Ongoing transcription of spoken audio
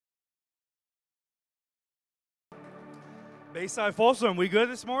Bayside Folsom, we good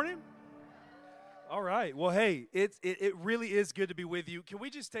this morning? All right. Well, hey, it really is good to be with you. Can we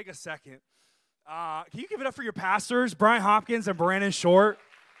just take a second? Can you give it up for your pastors, Brian Hopkins and Brandon Short?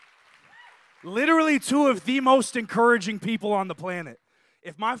 Literally two of the most encouraging people on the planet.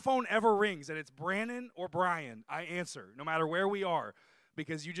 If my phone ever rings and it's Brandon or Brian, I answer, no matter where we are,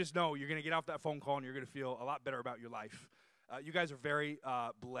 because you just know you're going to get off that phone call and you're going to feel a lot better about your life. You guys are very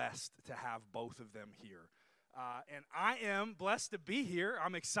blessed to have both of them here. And I am blessed to be here.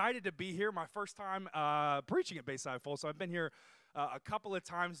 I'm excited to be here. My first time preaching at Bayside Folsom. I've been here a couple of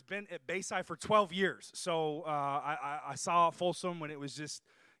times, been at Bayside for 12 years. So I saw Folsom when it was just,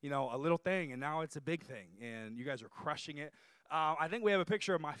 a little thing, and now it's a big thing, and you guys are crushing it. I think we have a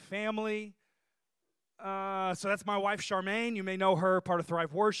picture of my family. So that's my wife, Charmaine. You may know her, part of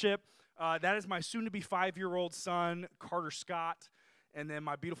Thrive Worship. That is my soon-to-be 5-year-old son, Carter Scott. And then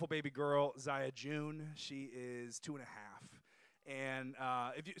my beautiful baby girl, Zaya June. She is 2.5. And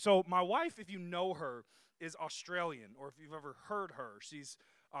so my wife, if you know her, is Australian, or if you've ever heard her, she's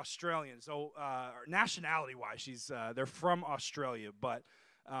Australian. So nationality-wise, they're from Australia, but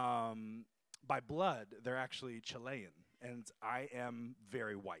by blood, they're actually Chilean, and I am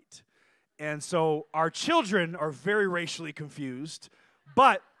very white. And so our children are very racially confused,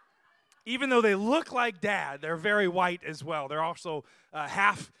 but even though they look like dad, they're very white as well. They're also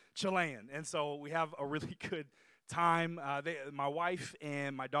half Chilean, and so we have a really good time. My wife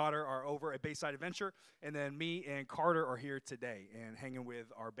and my daughter are over at Bayside Adventure, and then me and Carter are here today and hanging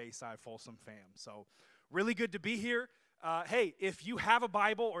with our Bayside Folsom fam. So really good to be here. Hey, if you have a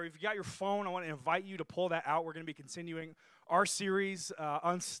Bible or if you got your phone, I want to invite you to pull that out. We're going to be continuing our series,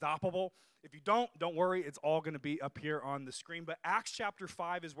 Unstoppable. If you don't worry. It's all going to be up here on the screen. But Acts chapter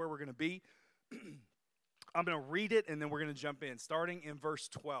 5 is where we're going to be. I'm going to read it, and then we're going to jump in, starting in verse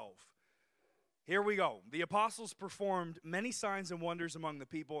 12. Here we go. The apostles performed many signs and wonders among the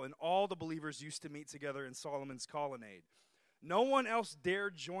people, and all the believers used to meet together in Solomon's colonnade. No one else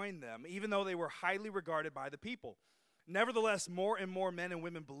dared join them, even though they were highly regarded by the people. Nevertheless, more and more men and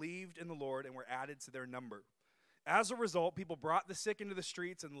women believed in the Lord and were added to their number. As a result, people brought the sick into the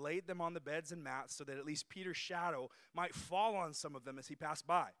streets and laid them on the beds and mats so that at least Peter's shadow might fall on some of them as he passed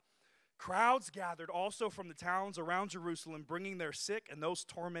by. Crowds gathered also from the towns around Jerusalem, bringing their sick and those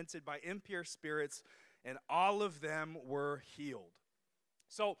tormented by impure spirits, and all of them were healed.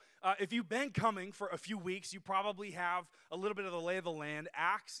 So if you've been coming for a few weeks, you probably have a little bit of the lay of the land.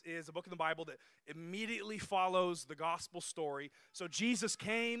 Acts is a book in the Bible that immediately follows the gospel story. So Jesus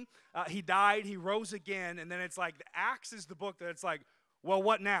came, he died, he rose again, and then it's like Acts is the book that it's like, well,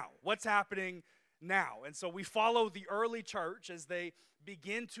 what now? What's happening now? And so we follow the early church as they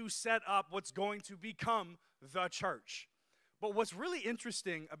begin to set up what's going to become the church. But what's really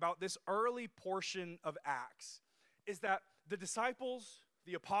interesting about this early portion of Acts is that the disciples,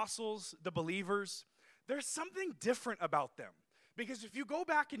 the apostles, the believers, there's something different about them. Because if you go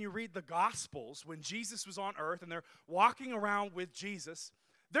back and you read the Gospels when Jesus was on earth and they're walking around with Jesus,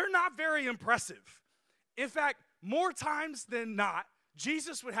 they're not very impressive. In fact, more times than not,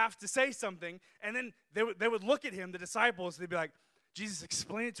 Jesus would have to say something, and then they would look at him, the disciples, they'd be like, Jesus,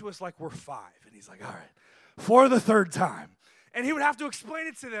 explain it to us like we're 5. And he's like, all right, for the third time. And he would have to explain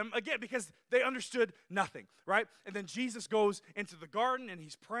it to them again because they understood nothing, right? And then Jesus goes into the garden and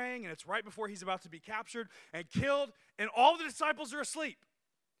he's praying, and it's right before he's about to be captured and killed, and all the disciples are asleep.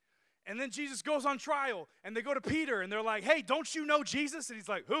 And then Jesus goes on trial, and they go to Peter, and they're like, hey, don't you know Jesus? And he's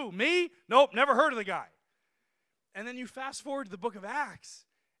like, who, me? Nope, never heard of the guy. And then you fast forward to the book of Acts,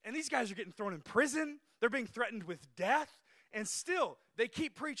 and these guys are getting thrown in prison. They're being threatened with death. And still, they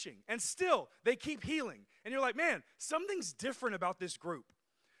keep preaching. And still, they keep healing. And you're like, man, something's different about this group.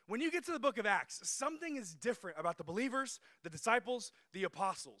 When you get to the book of Acts, something is different about the believers, the disciples, the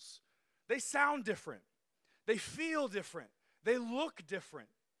apostles. They sound different. They feel different. They look different.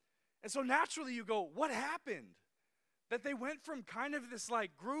 And so naturally you go, what happened? That they went from kind of this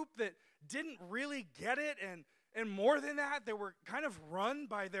like group that didn't really get it, and more than that, they were kind of run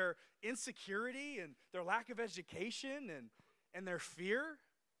by their insecurity and their lack of education and their fear.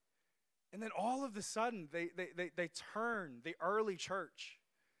 And then all of a sudden, they turn the early church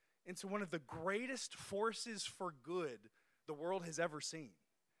into one of the greatest forces for good the world has ever seen.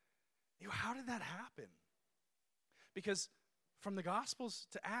 How did that happen? Because from the Gospels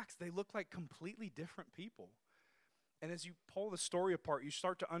to Acts, they look like completely different people. And as you pull the story apart, you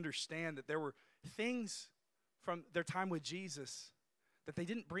start to understand that there were things from their time with Jesus that they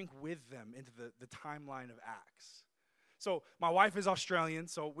didn't bring with them into the timeline of Acts. So my wife is Australian,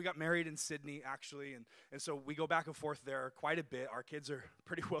 so we got married in Sydney, actually, and so we go back and forth there quite a bit. Our kids are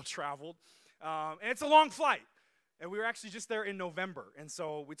pretty well traveled, and it's a long flight. And we were actually just there in November. And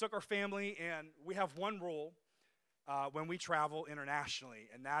so we took our family, and we have one rule when we travel internationally,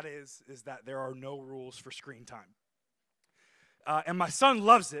 and that is that there are no rules for screen time. And my son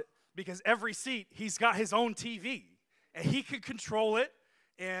loves it because every seat, he's got his own TV, and he can control it,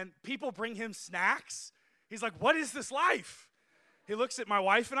 and people bring him snacks. He's like, what is this life? He looks at my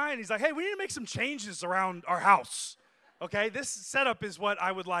wife and I, and he's like, hey, we need to make some changes around our house, okay? This setup is what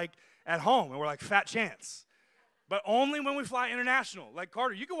I would like at home. And we're like, fat chance. But only when we fly international. Like,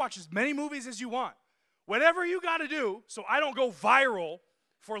 Carter, you can watch as many movies as you want. Whatever you got to do so I don't go viral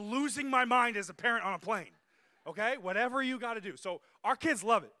for losing my mind as a parent on a plane, okay? Whatever you got to do. So our kids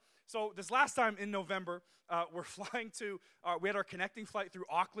love it. So this last time in November, we're flying to, we had our connecting flight through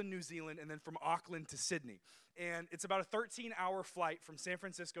Auckland, New Zealand, and then from Auckland to Sydney. And it's about a 13-hour flight from San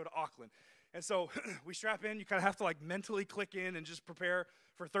Francisco to Auckland. And so we strap in. You kind of have to like mentally click in and just prepare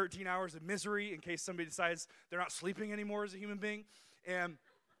for 13 hours of misery in case somebody decides they're not sleeping anymore as a human being. And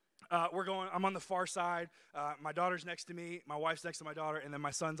we're going, I'm on the far side. My daughter's next to me. My wife's next to my daughter. And then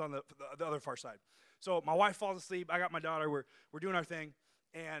my son's on the other far side. So my wife falls asleep. I got my daughter. We're doing our thing.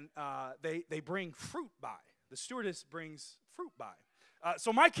 And they bring fruit by. The stewardess brings fruit by.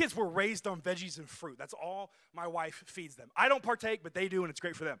 So my kids were raised on veggies and fruit. That's all my wife feeds them. I don't partake, but they do, and it's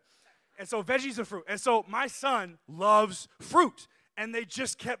great for them. And so veggies and fruit. And so my son loves fruit, and they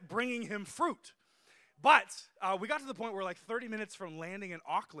just kept bringing him fruit. But we got to the point where like 30 minutes from landing in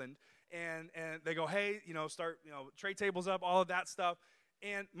Auckland, and they go, hey, start, tray tables up, all of that stuff.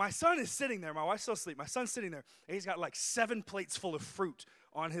 And my son is sitting there. My wife's still asleep. My son's sitting there, and he's got like 7 plates full of fruit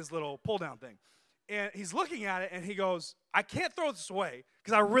on his little pull-down thing. And he's looking at it, and he goes, I can't throw this away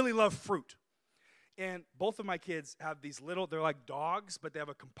because I really love fruit. And both of my kids have these little, they're like dogs, but they have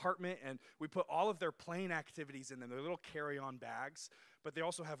a compartment, and we put all of their plane activities in them. They're little carry-on bags, but they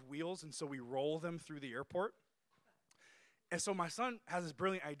also have wheels, and so we roll them through the airport. And so my son has this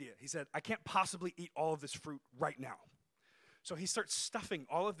brilliant idea. He said, I can't possibly eat all of this fruit right now. So he starts stuffing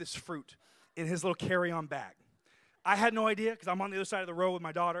all of this fruit in his little carry-on bag. I had no idea because I'm on the other side of the road with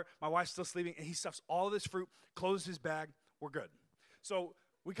my daughter. My wife's still sleeping, and he stuffs all of this fruit, closes his bag. We're good. So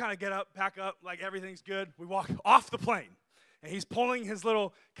we kind of get up, pack up, like everything's good. We walk off the plane, and he's pulling his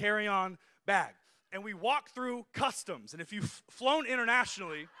little carry-on bag. And we walk through customs. And if you've flown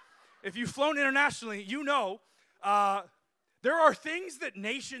internationally, you know there are things that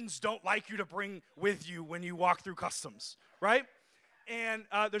nations don't like you to bring with you when you walk through customs, right? And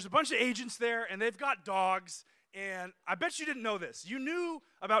there's a bunch of agents there, and they've got dogs. And I bet you didn't know this. You knew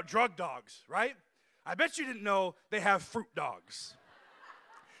about drug dogs, right? I bet you didn't know they have fruit dogs.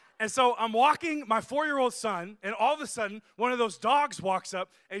 And so I'm walking my 4-year-old son, and all of a sudden, one of those dogs walks up,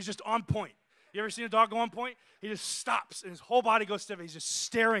 and he's just on point. You ever seen a dog go on point? He just stops, and his whole body goes stiff, and he's just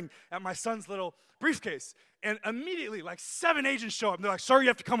staring at my son's little briefcase. And immediately, like 7 agents show up, and they're like, sir, you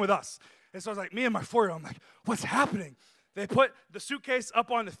have to come with us. And so I was like, me and my 4-year-old, I'm like, what's happening? They put the suitcase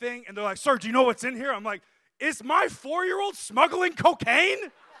up on the thing, and they're like, sir, do you know what's in here? I'm like, is my 4-year-old smuggling cocaine?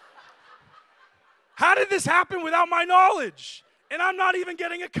 How did this happen without my knowledge? And I'm not even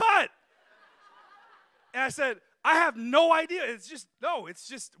getting a cut. And I said, I have no idea. It's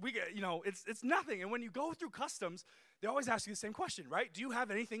nothing. And when you go through customs, they always ask you the same question, right? Do you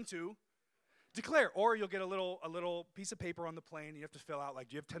have anything to declare? Or you'll get a little piece of paper on the plane. You have to fill out, like,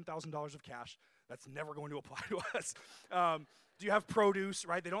 do you have $10,000 of cash? That's never going to apply to us. Do you have produce,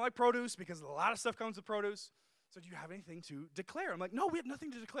 right? They don't like produce because a lot of stuff comes with produce. So do you have anything to declare? I'm like, no, we have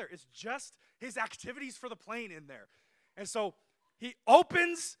nothing to declare. It's just his activities for the plane in there. And so he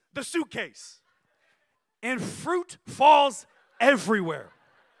opens the suitcase, and fruit falls everywhere.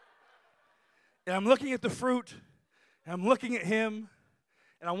 And I'm looking at the fruit, and I'm looking at him,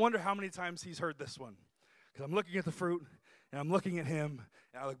 and I wonder how many times he's heard this one. Because I'm looking at the fruit, and I'm looking at him,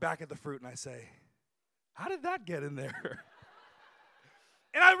 and I look back at the fruit, and I say, how did that get in there?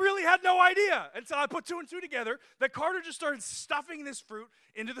 And I really had no idea until I put 2 and 2 together that Carter just started stuffing this fruit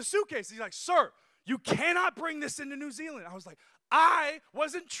into the suitcase. He's like, sir, you cannot bring this into New Zealand. I was like, I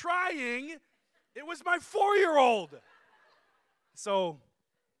wasn't trying. It was my 4-year-old. So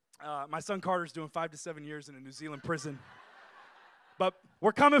my son Carter's doing 5 to 7 years in a New Zealand prison. But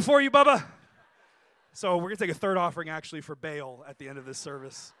we're coming for you, Bubba. So we're going to take a third offering, actually, for bail at the end of this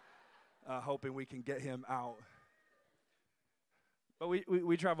service, hoping we can get him out. But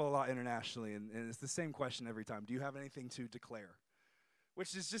we travel a lot internationally, and it's the same question every time. Do you have anything to declare?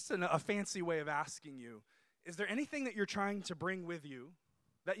 Which is just a fancy way of asking you, is there anything that you're trying to bring with you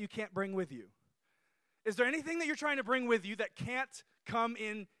that you can't bring with you? Is there anything that you're trying to bring with you that can't come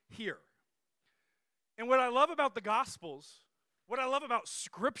in here? And what I love about the Gospels, what I love about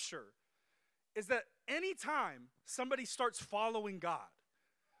Scripture, is that anytime somebody starts following God,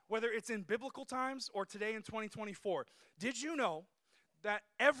 whether it's in biblical times or today in 2024, did you know that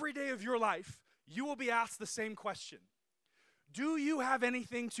every day of your life, you will be asked the same question? Do you have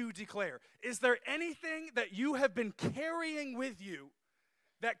anything to declare? Is there anything that you have been carrying with you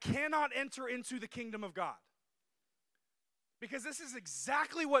that cannot enter into the kingdom of God? Because this is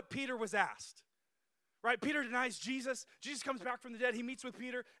exactly what Peter was asked. Right? Peter denies Jesus. Jesus comes back from the dead. He meets with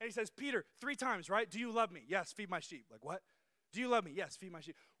Peter, and he says, Peter, 3 times, right? Do you love me? Yes, feed my sheep. Like, what? Do you love me? Yes, feed my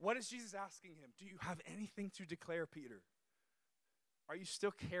sheep. What is Jesus asking him? Do you have anything to declare, Peter? Are you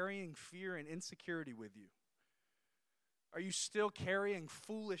still carrying fear and insecurity with you? Are you still carrying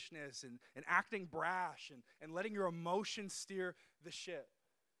foolishness and acting brash and letting your emotions steer the ship?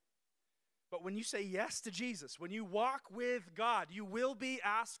 But when you say yes to Jesus, when you walk with God, you will be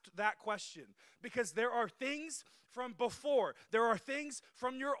asked that question. Because there are things from before. There are things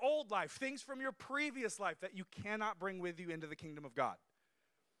from your old life, things from your previous life that you cannot bring with you into the kingdom of God.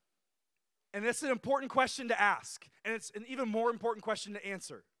 And it's an important question to ask. And it's an even more important question to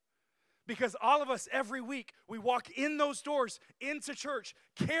answer. Because all of us, every week, we walk in those doors into church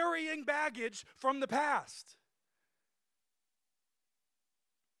carrying baggage from the past.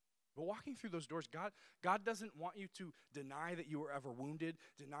 But walking through those doors, God doesn't want you to deny that you were ever wounded,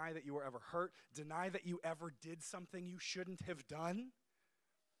 deny that you were ever hurt, deny that you ever did something you shouldn't have done.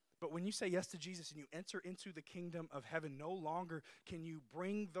 But when you say yes to Jesus and you enter into the kingdom of heaven, no longer can you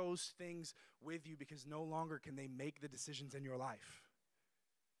bring those things with you, because no longer can they make the decisions in your life.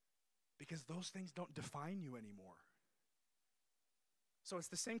 Because those things don't define you anymore. So it's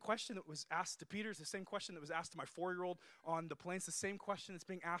the same question that was asked to Peter. It's the same question that was asked to my 4-year-old on the plane. It's the same question that's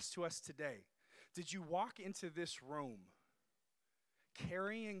being asked to us today. Did you walk into this room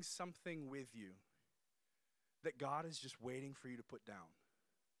carrying something with you that God is just waiting for you to put down?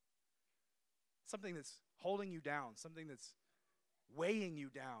 Something that's holding you down, something that's weighing you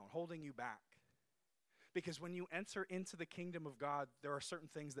down, holding you back. Because when you enter into the kingdom of God, there are certain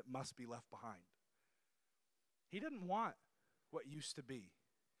things that must be left behind. He didn't want what used to be.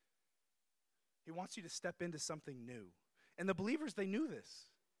 He wants you to step into something new. And the believers, they knew this.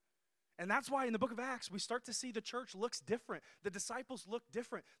 And that's why in the book of Acts, we start to see the church looks different. The disciples look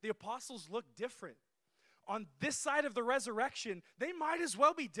different. The apostles look different. On this side of the resurrection, they might as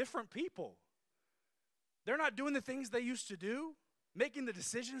well be different people. They're not doing the things they used to do, making the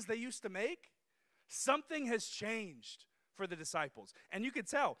decisions they used to make. Something has changed for the disciples. And you could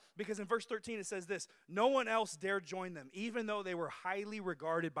tell, because in verse 13 it says this: no one else dared join them, even though they were highly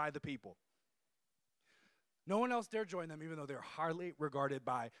regarded by the people. No one else dared join them, even though they're highly regarded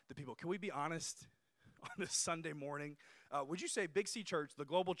by the people. Can we be honest on this Sunday morning? Would you say Big C Church, the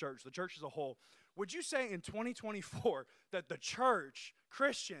global church, the church as a whole, would you say in 2024 that the church,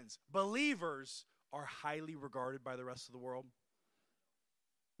 Christians, believers are highly regarded by the rest of the world?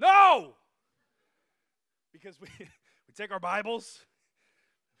 No! Because we take our Bibles,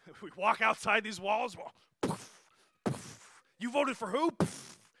 we walk outside these walls, poof, poof. You voted for who?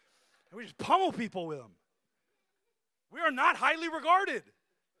 Poof. And we just pummel people with them. We are not highly regarded.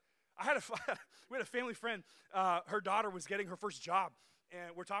 We had a family friend, her daughter was getting her first job,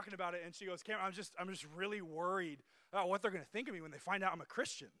 and we're talking about it, and she goes, Cameron, I'm just really worried about what they're going to think of me when they find out I'm a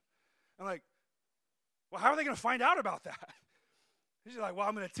Christian. I'm like, well, how are they going to find out about that? And she's like, well,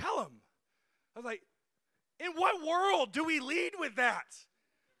 I'm going to tell them. I was like, in what world do we lead with that?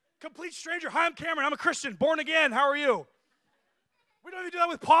 Complete stranger. Hi, I'm Cameron. I'm a Christian, born again. How are you? We don't even do that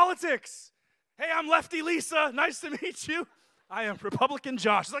with politics. Hey, I'm Lefty Lisa. Nice to meet you. I am Republican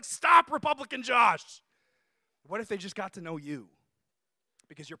Josh. It's like, stop, Republican Josh. What if they just got to know you?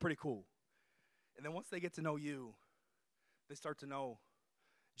 Because you're pretty cool. And then once they get to know you, they start to know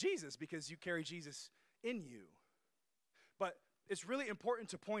Jesus, because you carry Jesus in you. But it's really important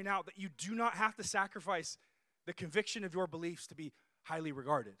to point out that you do not have to sacrifice the conviction of your beliefs to be highly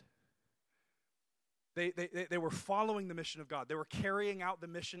regarded. They were following the mission of God. They were carrying out the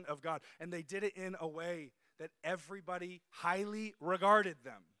mission of God. And they did it in a way that everybody highly regarded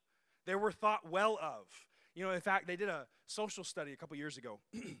them. They were thought well of. You know, in fact, they did a social study a couple years ago.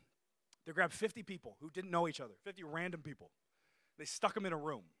 They grabbed 50 people who didn't know each other, 50 random people. They stuck them in a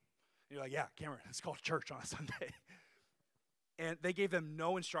room. And you're like, yeah, Cameron, it's called church on a Sunday. And they gave them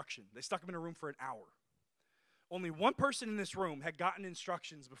no instruction. They stuck them in a room for an hour. Only one person in this room had gotten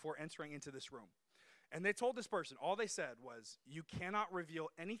instructions before entering into this room. And they told this person, all they said was, you cannot reveal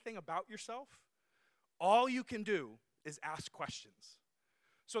anything about yourself. All you can do is ask questions.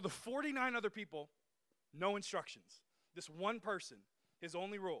 So the 49 other people, no instructions. This one person, his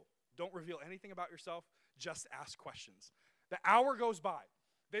only rule, don't reveal anything about yourself, just ask questions. The hour goes by.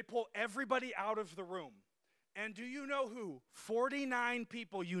 They pull everybody out of the room. And do you know who 49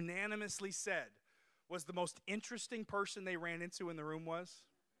 people unanimously said was the most interesting person they ran into in the room was?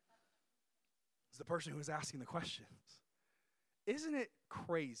 It's the person who was asking the questions. Isn't it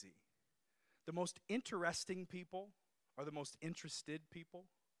crazy? The most interesting people are the most interested people.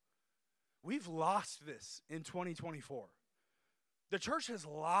 We've lost this in 2024. The church has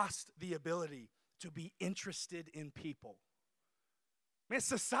lost the ability to be interested in people. Man,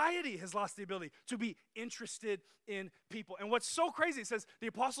 society has lost the ability to be interested in people. And what's so crazy, it says the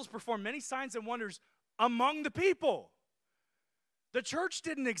apostles performed many signs and wonders among the people. The church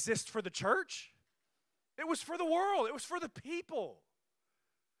didn't exist for the church. It was for the world. It was for the people.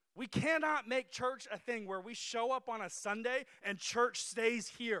 We cannot make church a thing where we show up on a Sunday and church stays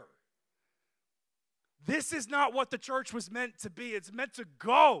here. This is not what the church was meant to be. It's meant to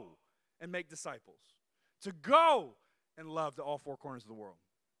go and make disciples, to go and love to all four corners of the world.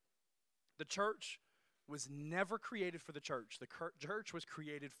 The church was never created for the church. The church was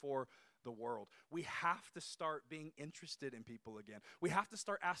created for the world. We have to start being interested in people again. We have to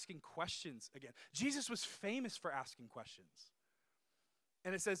start asking questions again. Jesus was famous for asking questions.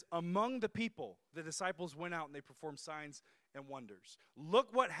 And it says, among the people, the disciples went out and they performed signs and wonders.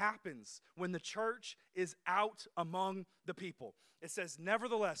 Look what happens when the church is out among the people. It says,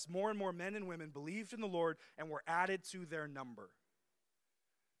 nevertheless, more and more men and women believed in the Lord and were added to their number.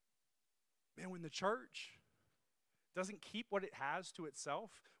 Man, when the church doesn't keep what it has to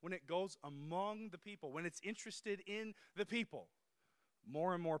itself, when it goes among the people, when it's interested in the people,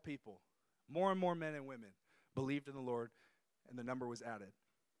 more and more people, more and more men and women believed in the Lord, and the number was added.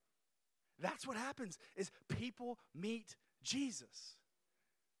 That's what happens, is people meet Jesus.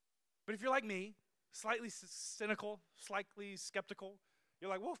 But if you're like me, slightly cynical, slightly skeptical, you're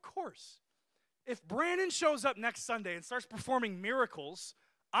like, well, of course. If Brandon shows up next Sunday and starts performing miracles,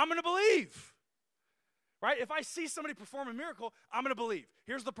 I'm going to believe. Right? If I see somebody perform a miracle, I'm going to believe.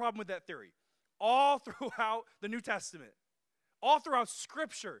 Here's the problem with that theory. All throughout the New Testament, all throughout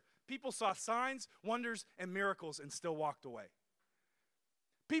Scripture, people saw signs, wonders, and miracles and still walked away.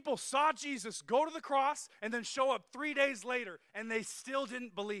 People saw Jesus go to the cross and then show up 3 days later, and they still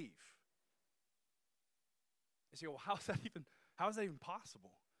didn't believe. You say, well, how is that even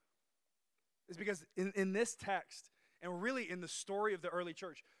possible? It's because in this text, and really in the story of the early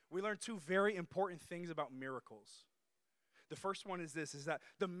church, we learn two very important things about miracles. The first one is this, is that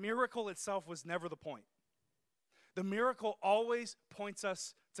the miracle itself was never the point. The miracle always points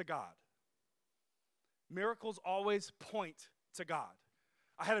us to God. Miracles always point to God.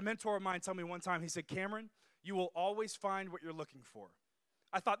 I had a mentor of mine tell me one time, he said, Cameron, you will always find what you're looking for.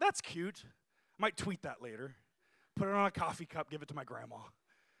 I thought, that's cute. I might tweet that later. Put it on a coffee cup, give it to my grandma.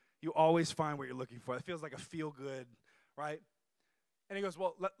 You always find what you're looking for. It feels like a feel-good, right? And he goes,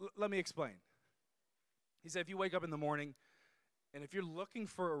 well, let me explain. He said, if you wake up in the morning, and if you're looking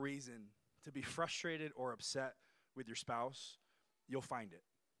for a reason to be frustrated or upset with your spouse, you'll find it.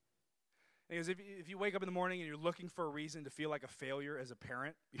 And he goes, if you wake up in the morning and you're looking for a reason to feel like a failure as a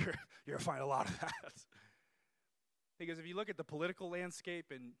parent, you're going to find a lot of that. He goes, if you look at the political landscape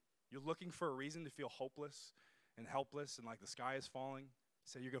and you're looking for a reason to feel hopeless and helpless and like the sky is falling, he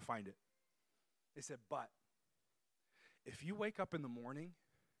said, you're going to find it. They said, but if you wake up in the morning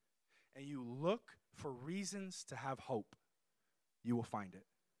and you look for reasons to have hope, you will find it.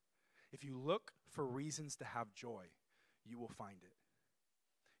 If you look for reasons to have joy, you will find it.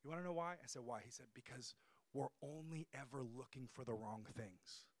 You want to know why? I said, why? He said, because we're only ever looking for the wrong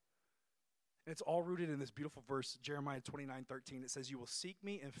things. And it's all rooted in this beautiful verse, Jeremiah 29:13. It says, you will seek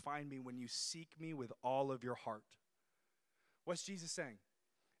me and find me when you seek me with all of your heart. What's Jesus saying?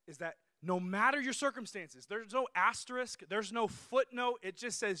 Is that no matter your circumstances, there's no asterisk, there's no footnote. It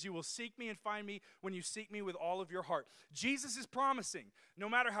just says you will seek me and find me when you seek me with all of your heart. Jesus is promising, no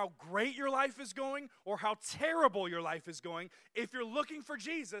matter how great your life is going or how terrible your life is going, if you're looking for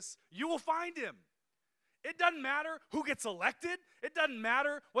Jesus, you will find him. It doesn't matter who gets elected. It doesn't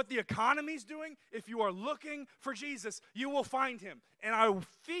matter what the economy's doing. If you are looking for Jesus, you will find him. And I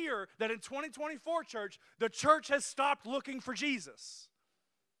fear that in 2024, church, the church has stopped looking for Jesus.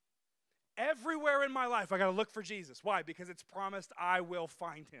 Everywhere in my life, I got to look for Jesus. Why? Because it's promised I will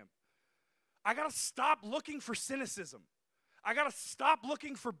find him. I got to stop looking for cynicism. I got to stop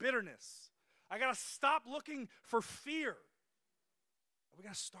looking for bitterness. I got to stop looking for fear. We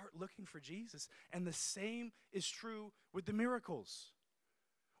got to start looking for Jesus. And the same is true with the miracles.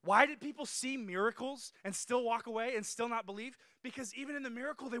 Why did people see miracles and still walk away and still not believe? Because even in the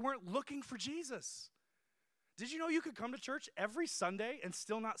miracle, they weren't looking for Jesus. Did you know you could come to church every Sunday and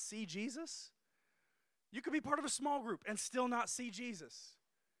still not see Jesus? You could be part of a small group and still not see Jesus.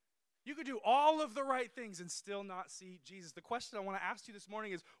 You could do all of the right things and still not see Jesus. The question I want to ask you this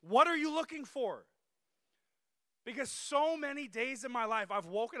morning is, what are you looking for? Because so many days in my life, I've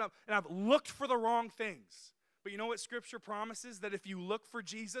woken up and I've looked for the wrong things. But you know what Scripture promises? That if you look for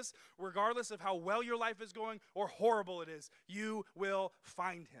Jesus, regardless of how well your life is going or horrible it is, you will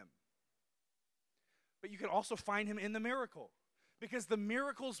find him. But you can also find him in the miracle. Because the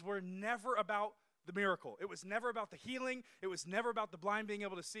miracles were never about the miracle. It was never about the healing. It was never about the blind being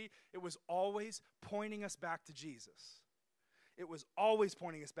able to see. It was always pointing us back to Jesus. It was always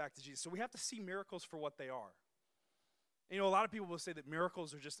pointing us back to Jesus. So we have to see miracles for what they are. You know, a lot of people will say that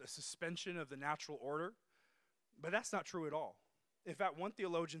miracles are just a suspension of the natural order, but that's not true at all. In fact, one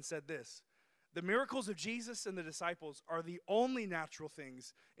theologian said this: the miracles of Jesus and the disciples are the only natural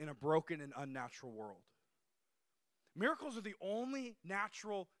things in a broken and unnatural world. Miracles are the only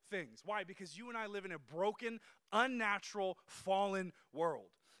natural things. Why? Because you and I live in a broken, unnatural, fallen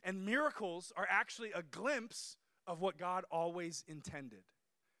world. And miracles are actually a glimpse of what God always intended.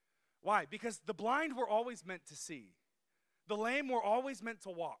 Why? Because the blind were always meant to see. The lame were always meant to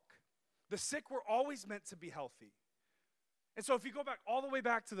walk. The sick were always meant to be healthy. And so if you go back all the way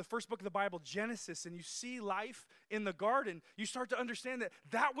back to the first book of the Bible, Genesis, and you see life in the garden, you start to understand that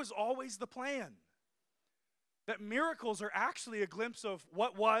that was always the plan. That miracles are actually a glimpse of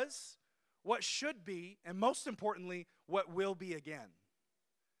what was, what should be, and most importantly, what will be again.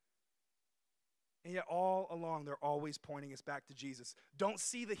 And yet all along, they're always pointing us back to Jesus. Don't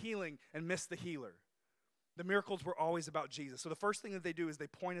see the healing and miss the healer. The miracles were always about Jesus. So the first thing that they do is they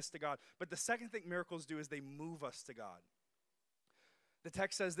point us to God. But the second thing miracles do is they move us to God. The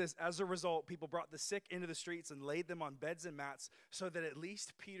text says this: as a result, people brought the sick into the streets and laid them on beds and mats so that at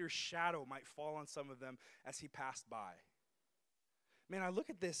least Peter's shadow might fall on some of them as he passed by. Man, I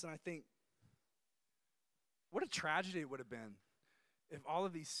look at this and I think, what a tragedy it would have been if all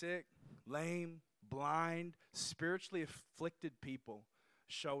of these sick, lame, blind, spiritually afflicted people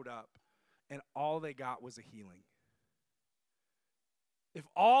showed up and all they got was a healing. If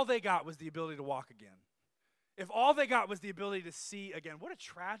all they got was the ability to walk again. If all they got was the ability to see again, what a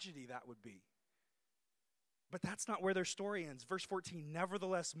tragedy that would be. But that's not where their story ends. Verse 14,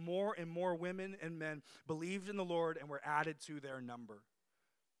 nevertheless, more and more women and men believed in the Lord and were added to their number.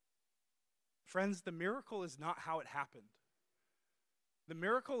 Friends, the miracle is not how it happened. The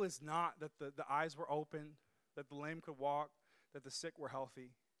miracle is not that the eyes were open, that the lame could walk, that the sick were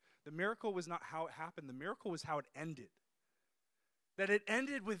healthy. The miracle was not how it happened. The miracle was how it ended. That it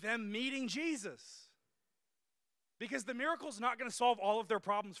ended with them meeting Jesus. Because the miracle is not going to solve all of their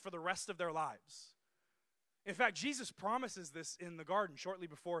problems for the rest of their lives. In fact, Jesus promises this in the garden shortly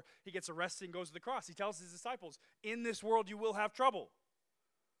before he gets arrested and goes to the cross. He tells his disciples, in this world you will have trouble.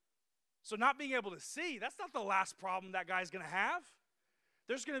 So not being able to see, that's not the last problem that guy's going to have.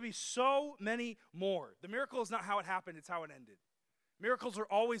 There's going to be so many more. The miracle is not how it happened, it's how it ended. Miracles are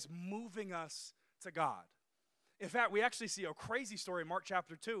always moving us to God. In fact, we actually see a crazy story in Mark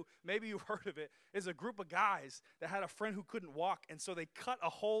chapter 2. Maybe you've heard of it. It's a group of guys that had a friend who couldn't walk, and so they cut a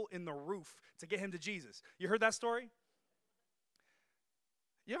hole in the roof to get him to Jesus. You heard that story?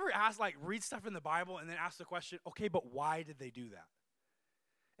 You ever read stuff in the Bible and then ask the question, okay, but why did they do that?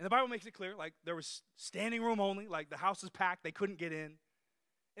 And the Bible makes it clear, like there was standing room only, like the house was packed, they couldn't get in.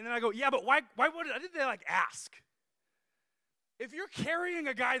 And then I go, yeah, but why did they ask? If you're carrying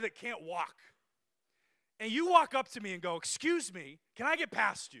a guy that can't walk, and you walk up to me and go, excuse me, can I get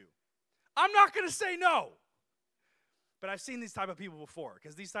past you? I'm not going to say no. But I've seen these type of people before,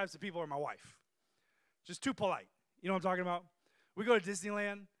 because these types of people are my wife. Just too polite. You know what I'm talking about? We go to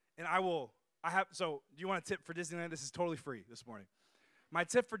Disneyland, and so do you want a tip for Disneyland? This is totally free this morning. My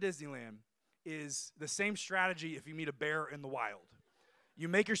tip for Disneyland is the same strategy if you meet a bear in the wild. You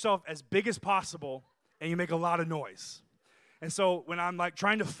make yourself as big as possible, and you make a lot of noise. And so when I'm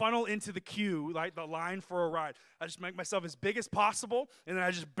trying to funnel into the queue, the line for a ride, I just make myself as big as possible, and then I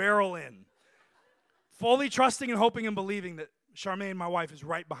just barrel in. Fully trusting and hoping and believing that Charmaine, my wife, is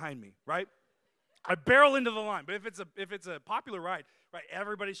right behind me, right? I barrel into the line. But if it's a popular ride, right,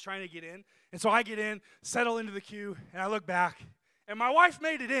 everybody's trying to get in. And so I get in, settle into the queue, and I look back, and my wife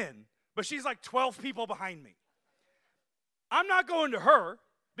made it in, but she's 12 people behind me. I'm not going to her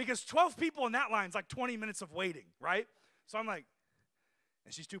because 12 people in that line is 20 minutes of waiting, right? So I'm and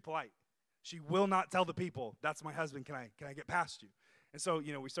she's too polite. She will not tell the people, that's my husband, can I get past you? And so,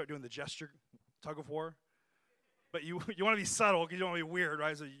 we start doing the gesture, tug of war. But you want to be subtle because you don't want to be weird,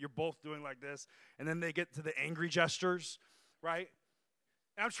 right? So you're both doing like this. And then they get to the angry gestures, right?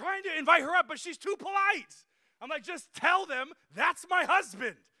 And I'm trying to invite her up, but she's too polite. I'm just tell them, that's my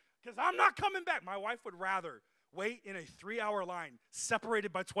husband, because I'm not coming back. My wife would rather wait in a 3-hour line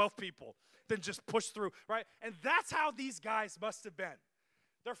separated by 12 people than just push through, right? And that's how these guys must have been.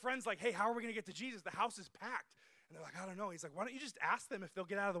 Their friend's like, hey, how are we going to get to Jesus? The house is packed. And they're like, I don't know. He's like, why don't you just ask them if they'll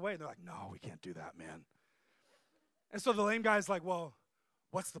get out of the way? And they're like, no, we can't do that, man. And so the lame guy's like, well,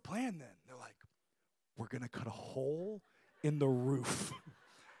 what's the plan then? They're like, we're going to cut a hole in the roof.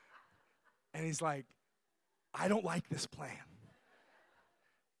 And he's like, I don't like this plan.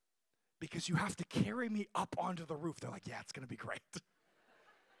 Because you have to carry me up onto the roof. They're like, yeah, it's going to be great.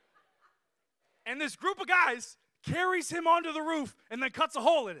 And this group of guys carries him onto the roof and then cuts a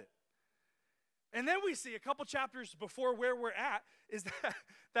hole in it. And then we see a couple chapters before where we're at is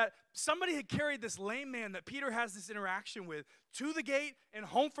that somebody had carried this lame man that Peter has this interaction with to the gate and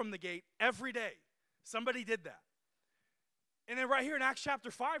home from the gate every day. Somebody did that. And then right here in Acts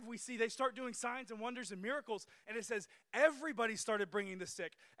chapter 5, we see they start doing signs and wonders and miracles. And it says everybody started bringing the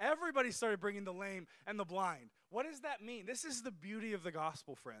sick. Everybody started bringing the lame and the blind. What does that mean? This is the beauty of the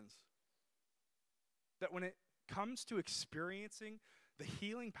gospel, friends. That when it comes to experiencing the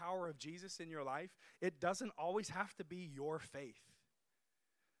healing power of Jesus in your life, it doesn't always have to be your faith.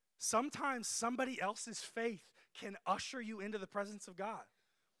 Sometimes somebody else's faith can usher you into the presence of God.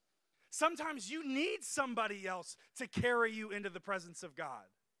 Sometimes you need somebody else to carry you into the presence of God.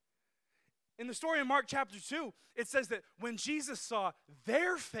 In the story in Mark chapter 2, it says that when Jesus saw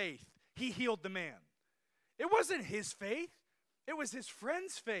their faith, he healed the man. It wasn't his faith, it was his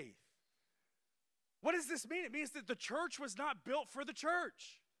friend's faith. What does this mean? It means that the church was not built for the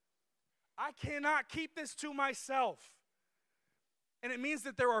church. I cannot keep this to myself. And it means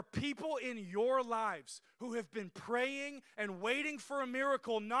that there are people in your lives who have been praying and waiting for a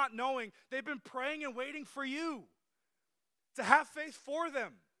miracle, not knowing they've been praying and waiting for you to have faith for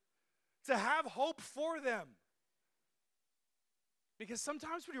them, to have hope for them. Because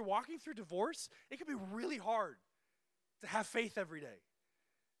sometimes when you're walking through divorce, it can be really hard to have faith every day.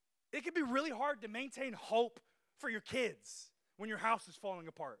 It can be really hard to maintain hope for your kids when your house is falling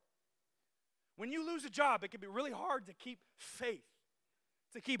apart. When you lose a job, it can be really hard to keep faith,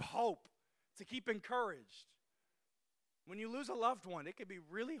 to keep hope, to keep encouraged. When you lose a loved one, it can be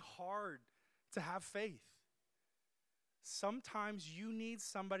really hard to have faith. Sometimes you need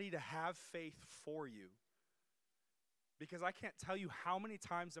somebody to have faith for you. Because I can't tell you how many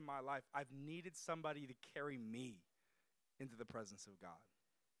times in my life I've needed somebody to carry me into the presence of God.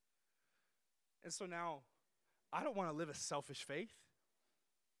 And so now, I don't want to live a selfish faith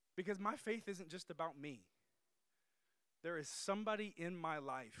because my faith isn't just about me. There is somebody in my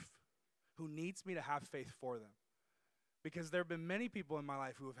life who needs me to have faith for them because there have been many people in my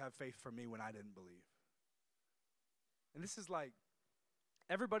life who have had faith for me when I didn't believe. And this is like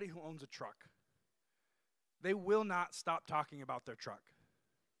everybody who owns a truck. They will not stop talking about their truck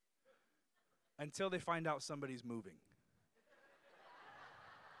until they find out somebody's moving.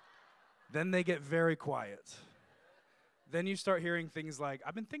 Then they get very quiet. Then you start hearing things like,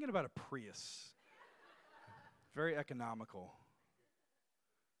 I've been thinking about a Prius. Very economical.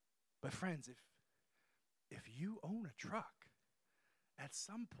 But friends, if you own a truck, at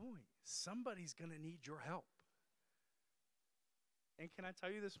some point, somebody's going to need your help. And can I tell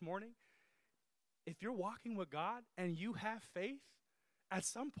you this morning, if you're walking with God and you have faith, at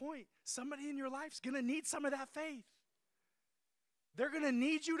some point, somebody in your life's going to need some of that faith. They're going to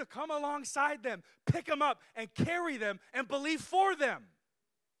need you to come alongside them, pick them up, and carry them and believe for them.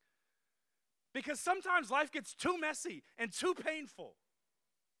 Because sometimes life gets too messy and too painful.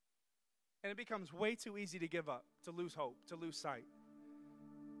 And it becomes way too easy to give up, to lose hope, to lose sight.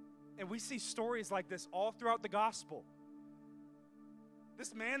 And we see stories like this all throughout the gospel.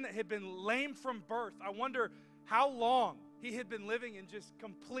 This man that had been lame from birth, I wonder how long he had been living in just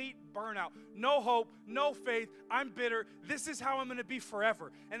complete burnout. No hope, no faith. I'm bitter. This is how I'm going to be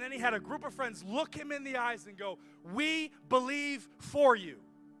forever. And then he had a group of friends look him in the eyes and go, we believe for you.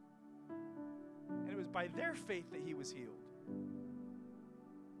 And it was by their faith that he was healed.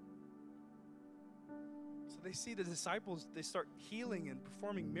 So they see the disciples, they start healing and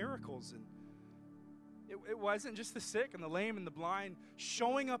performing miracles. And it wasn't just the sick and the lame and the blind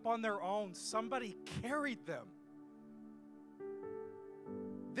showing up on their own. Somebody carried them.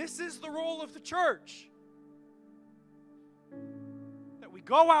 This is the role of the church. That we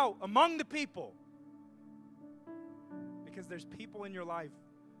go out among the people. Because there's people in your life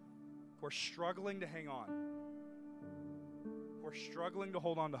who are struggling to hang on. Who are struggling to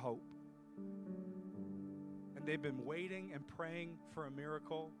hold on to hope. And they've been waiting and praying for a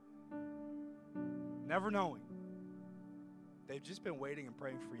miracle, never knowing. They've just been waiting and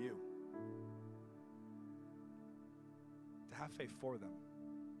praying for you to have faith for them.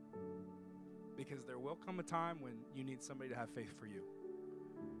 because there will come a time when you need somebody to have faith for you.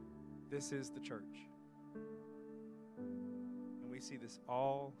 This is the church. And we see this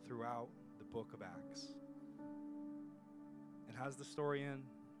all throughout the book of Acts. And how's the story end?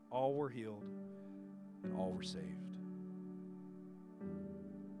 All were healed and all were saved.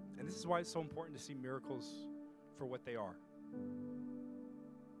 And this is why it's so important to see miracles for what they are.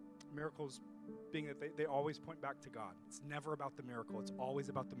 Miracles being that they always point back to God. It's never about the miracle. It's always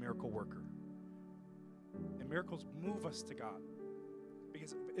about the miracle worker. And miracles move us to God.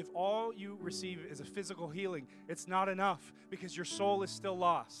 Because if all you receive is a physical healing, it's not enough because your soul is still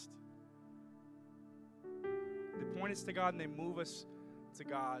lost. They point us to God and they move us to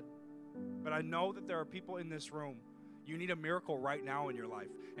God. But I know that there are people in this room. You need a miracle right now in your life.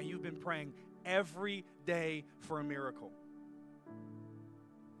 And you've been praying every day for a miracle.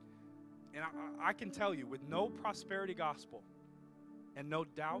 And I can tell you, with no prosperity gospel and no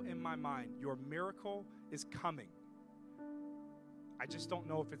doubt in my mind, your miracle is coming. I just don't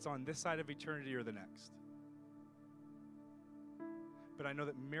know if it's on this side of eternity or the next. But I know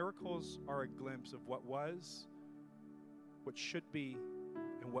that miracles are a glimpse of what was, what should be,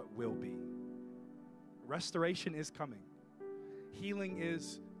 and what will be. Restoration is coming. Healing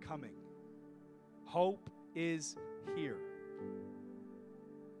is coming. Hope is here.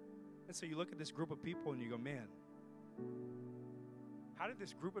 And so you look at this group of people and you go, man, how did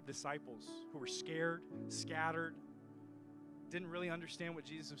this group of disciples who were scared, scattered, didn't really understand what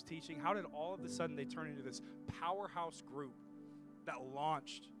Jesus was teaching, how did all of a sudden they turn into this powerhouse group that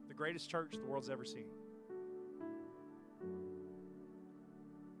launched the greatest church the world's ever seen?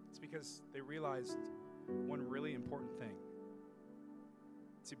 It's because they realized one really important thing.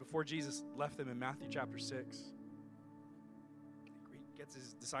 See, before Jesus left them in Matthew chapter 6, he gets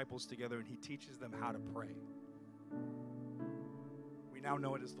his disciples together and he teaches them how to pray. We now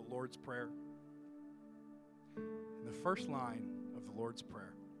know it as the Lord's Prayer. In the first line of the Lord's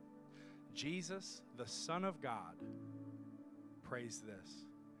Prayer, Jesus, the Son of God, prays this.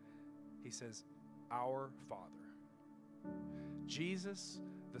 He says, "Our Father." Jesus,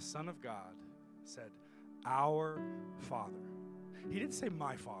 the Son of God, said, "Our Father." He didn't say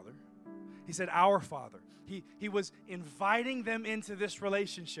my Father. He said, "Our Father." He was inviting them into this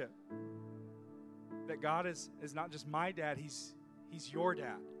relationship. That God is not just my dad, He's your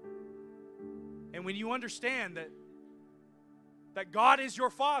dad. And when you understand that God is your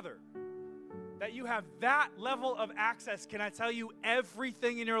Father, that you have that level of access, can I tell you,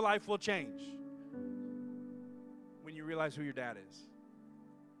 everything in your life will change when you realize who your dad is.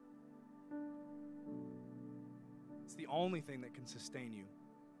 It's the only thing that can sustain you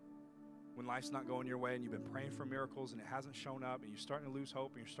when life's not going your way and you've been praying for miracles and it hasn't shown up and you're starting to lose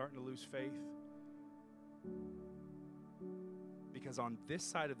hope and you're starting to lose faith. Because on this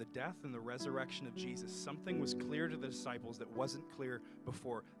side of the death and the resurrection of Jesus, something was clear to the disciples that wasn't clear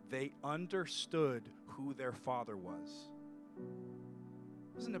before. They understood who their Father was.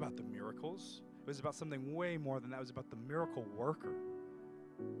 It wasn't about the miracles. It was about something way more than that. It was about the miracle worker.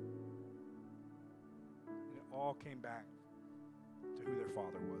 And it all came back to who their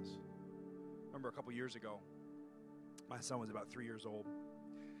Father was. I remember a couple years ago, my son was about 3 years old.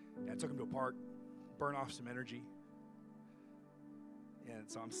 And I took him to a park, burn off some energy. And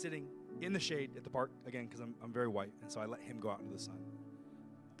so I'm sitting in the shade at the park, again, because I'm very white. And so I let him go out into the sun.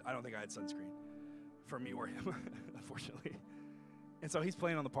 I don't think I had sunscreen for me or him, unfortunately. And so he's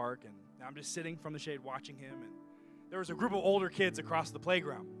playing on the park, and I'm just sitting from the shade watching him. And there was a group of older kids across the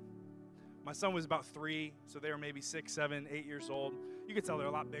playground. My son was about 3, so they were maybe 6, 7, 8 years old. You could tell they're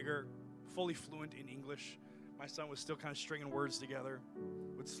a lot bigger, fully fluent in English. My son was still kind of stringing words together,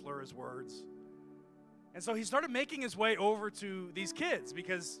 would slur his words. And so he started making his way over to these kids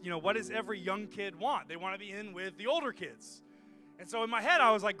because, what does every young kid want? They want to be in with the older kids. And so in my head,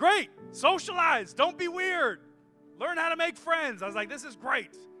 I was like, great, socialize, don't be weird. Learn how to make friends. I was like, this is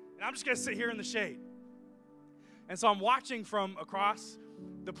great. And I'm just going to sit here in the shade. And so I'm watching from across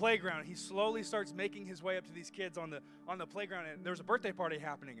the playground. He slowly starts making his way up to these kids on the playground. And there was a birthday party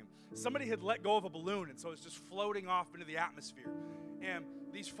happening. And somebody had let go of a balloon. And so it's just floating off into the atmosphere. And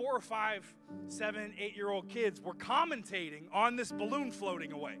these 4 or 5, 7, 8-year-old kids were commentating on this balloon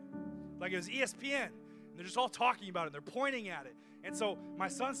floating away. Like it was ESPN. And they're just all talking about it. They're pointing at it. And so my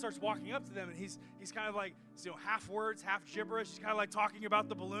son starts walking up to them, and he's kind of like, half words, half gibberish. He's kind of like talking about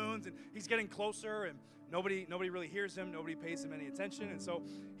the balloons, and he's getting closer, and nobody really hears him. Nobody pays him any attention. And so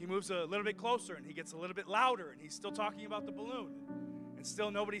he moves a little bit closer, and he gets a little bit louder, and he's still talking about the balloon. And still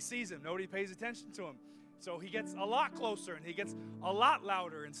nobody sees him. Nobody pays attention to him. So he gets a lot closer, and he gets a lot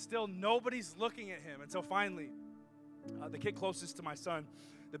louder, and still nobody's looking at him. And so finally, the kid closest to my son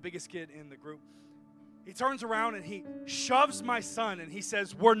the biggest kid in the group. He turns around and he shoves my son and he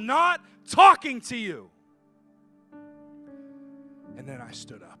says, "We're not talking to you." And then I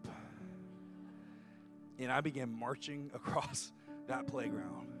stood up. And I began marching across that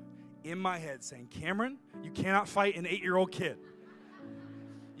playground in my head saying, "Cameron, you cannot fight an 8-year-old kid.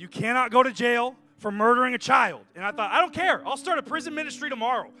 You cannot go to jail for murdering a child." And I thought, I don't care. I'll start a prison ministry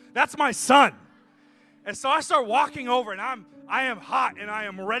tomorrow. That's my son. And so I start walking over, and I am hot, and I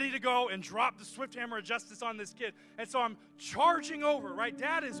am ready to go and drop the swift hammer of justice on this kid. And so I'm charging over, right?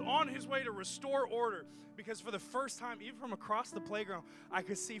 Dad is on his way to restore order, because for the first time, even from across the playground, I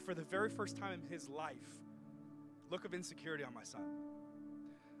could see for the very first time in his life, look of insecurity on my son.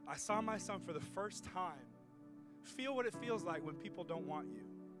 I saw my son for the first time feel what it feels like when people don't want you.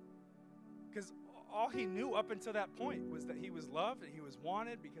 Because all he knew up until that point was that he was loved and he was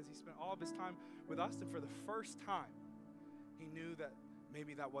wanted, because he spent all of his time with us. And for the first time, he knew that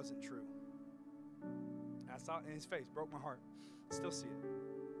maybe that wasn't true. And I saw it in his face, broke my heart. Still see it.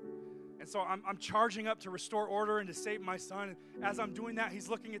 And so I'm charging up to restore order and to save my son. And as I'm doing that, he's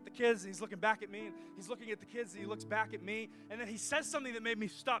looking at the kids, and he's looking back at me, and he's looking at the kids, and he looks back at me. And then he says something that made me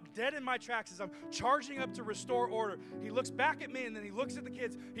stop dead in my tracks as I'm charging up to restore order. He looks back at me, and then he looks at the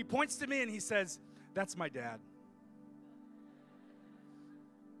kids. He points to me, and he says, "That's my dad."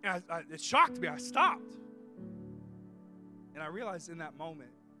 And it shocked me. I stopped. And I realized in that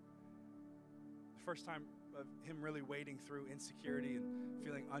moment, the first time of him really wading through insecurity and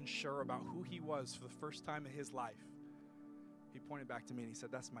feeling unsure about who he was for the first time in his life, he pointed back to me and he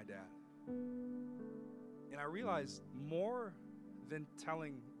said, "That's my dad." And I realized more than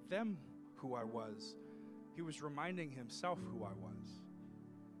telling them who I was, he was reminding himself who I was.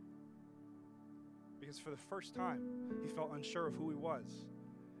 Because for the first time, he felt unsure of who he was.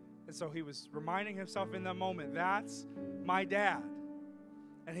 And so he was reminding himself in that moment, that's my dad.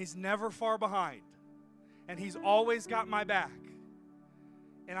 And he's never far behind. And he's always got my back.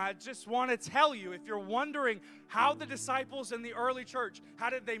 And I just want to tell you, if you're wondering how the disciples in the early church, how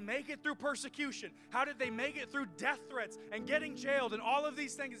did they make it through persecution? How did they make it through death threats and getting jailed and all of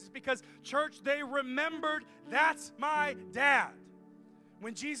these things? It's because, church, they remembered, that's my dad.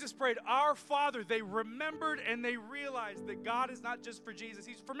 When Jesus prayed, "Our Father," they remembered and they realized that God is not just for Jesus,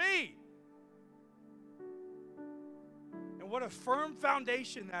 he's for me. And what a firm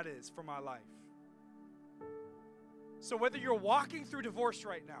foundation that is for my life. So whether you're walking through divorce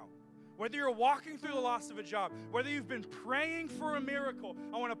right now, whether you're walking through the loss of a job, whether you've been praying for a miracle,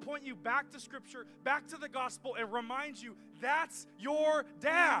 I want to point you back to Scripture, back to the gospel, and remind you that's your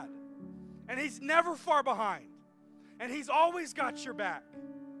dad. And he's never far behind. And he's always got your back.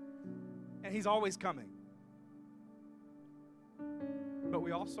 And he's always coming. But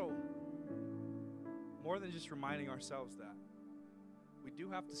we also, more than just reminding ourselves that, we do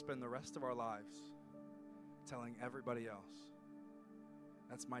have to spend the rest of our lives telling everybody else,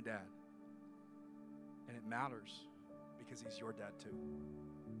 that's my dad. And it matters because he's your dad too.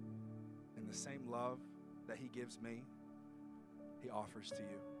 And the same love that he gives me, he offers to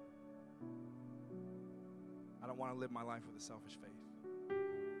you. I don't want to live my life with a selfish faith.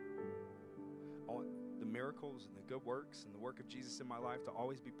 I want the miracles and the good works and the work of Jesus in my life to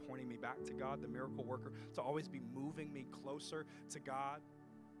always be pointing me back to God, the miracle worker, to always be moving me closer to God.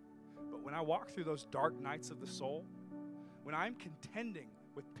 But when I walk through those dark nights of the soul, when I'm contending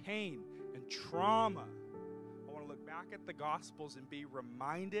with pain and trauma, I want to look back at the Gospels and be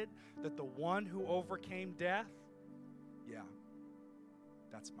reminded that the one who overcame death, yeah,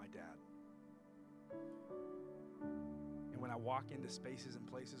 that's my dad. And when I walk into spaces and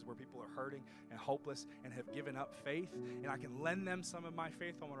places where people are hurting and hopeless and have given up faith, and I can lend them some of my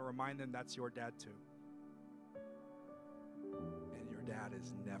faith, I want to remind them that's your dad too. And your dad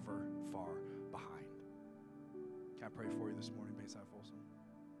is never far behind. Can I pray for you this morning, Bayside Folsom?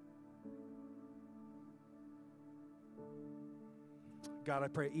 God, I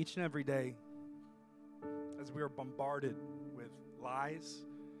pray each and every day as we are bombarded with lies,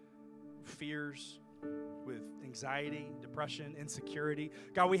 fears, with anxiety, depression, insecurity.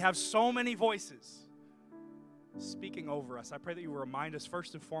 God, we have so many voices speaking over us. I pray that you will remind us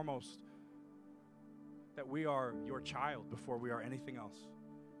first and foremost that we are your child before we are anything else.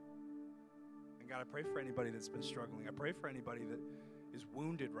 And God, I pray for anybody that's been struggling. I pray for anybody that is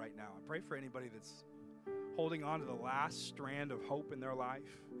wounded right now. I pray for anybody that's holding on to the last strand of hope in their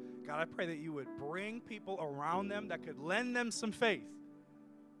life. God, I pray that you would bring people around them that could lend them some faith,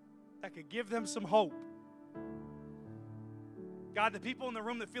 that could give them some hope. God, the people in the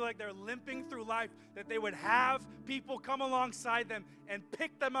room that feel like they're limping through life, that they would have people come alongside them and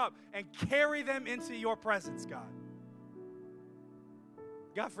pick them up and carry them into your presence, God.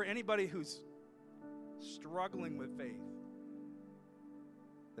 God, for anybody who's struggling with faith,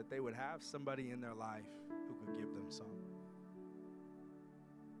 that they would have somebody in their life who could give them some.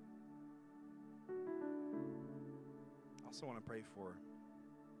 I also want to pray for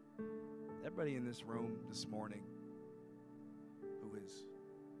everybody in this room this morning who has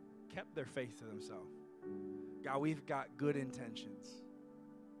kept their faith to themselves. God, we've got good intentions.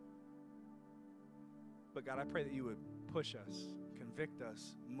 But God, I pray that you would push us, convict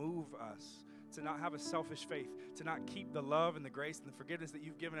us, move us to not have a selfish faith, to not keep the love and the grace and the forgiveness that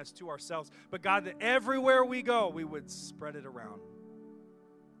you've given us to ourselves. But God, that everywhere we go, we would spread it around.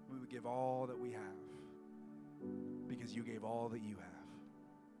 We would give all that we have because you gave all that you have.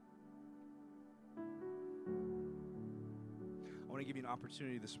 I want to give you an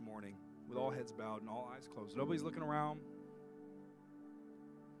opportunity this morning with all heads bowed and all eyes closed. Nobody's looking around.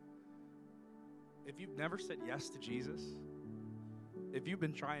 If you've never said yes to Jesus, if you've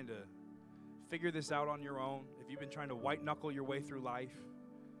been trying to figure this out on your own, if you've been trying to white knuckle your way through life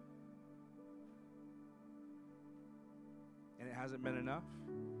and it hasn't been enough,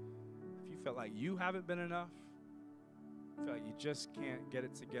 if you felt like you haven't been enough, you feel like you just can't get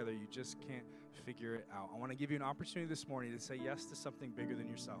it together, you just can't figure it out, I want to give you an opportunity this morning to say yes to something bigger than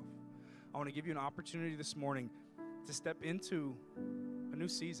yourself. I want to give you an opportunity this morning to step into a new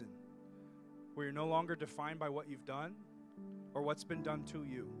season where you're no longer defined by what you've done or what's been done to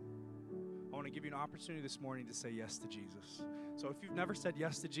you. I want to give you an opportunity this morning to say yes to Jesus. So if you've never said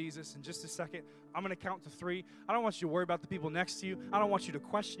yes to Jesus, in just a second, I'm going to count to 3. I don't want you to worry about the people next to you. I don't want you to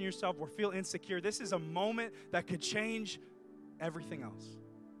question yourself or feel insecure. This is a moment that could change everything else.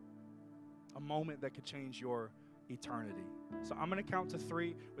 A moment that could change your eternity. So I'm going to count to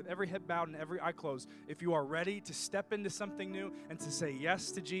 3 with every head bowed and every eye closed. If you are ready to step into something new and to say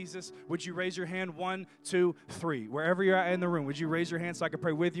yes to Jesus, would you raise your hand? 1, 2, 3. Wherever you're at in the room, would you raise your hand so I can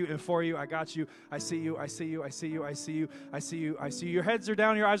pray with you and for you? I got you. I see you. I see you. I see you. I see you. I see you. I see you. Your heads are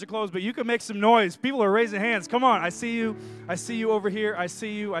down. Your eyes are closed, but you can make some noise. People are raising hands. Come on. I see you. I see you over here. I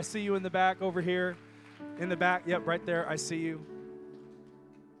see you. I see you in the back over here. In the back. Yep, right there. I see you.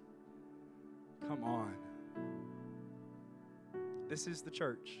 Come on. This is the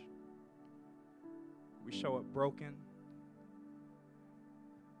church. We show up broken.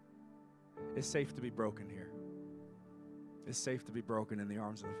 It's safe to be broken here. It's safe to be broken in the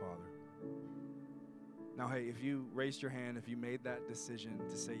arms of the Father. Now, hey, if you raised your hand, if you made that decision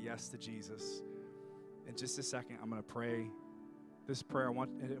to say yes to Jesus, in just a second, I'm going to pray this prayer. I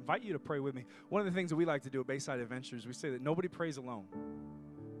want to invite you to pray with me. One of the things that we like to do at Bayside Adventures, we say that nobody prays alone.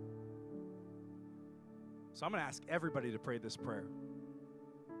 So I'm going to ask everybody to pray this prayer.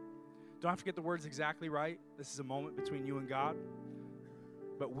 Don't have to get the words exactly right. This is a moment between you and God.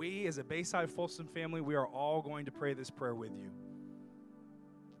 But we, as a Bayside Folsom family, we are all going to pray this prayer with you.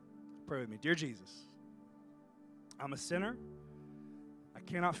 Pray with me. Dear Jesus, I'm a sinner. I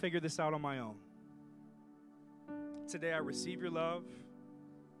cannot figure this out on my own. Today I receive your love.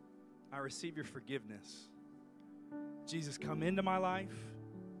 I receive your forgiveness. Jesus, come into my life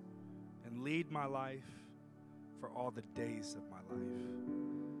and lead my life for all the days of my life.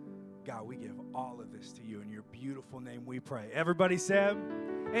 God, we give all of this to you. In your beautiful name we pray. Everybody said,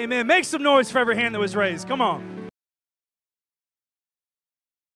 amen. Make some noise for every hand that was raised. Come on.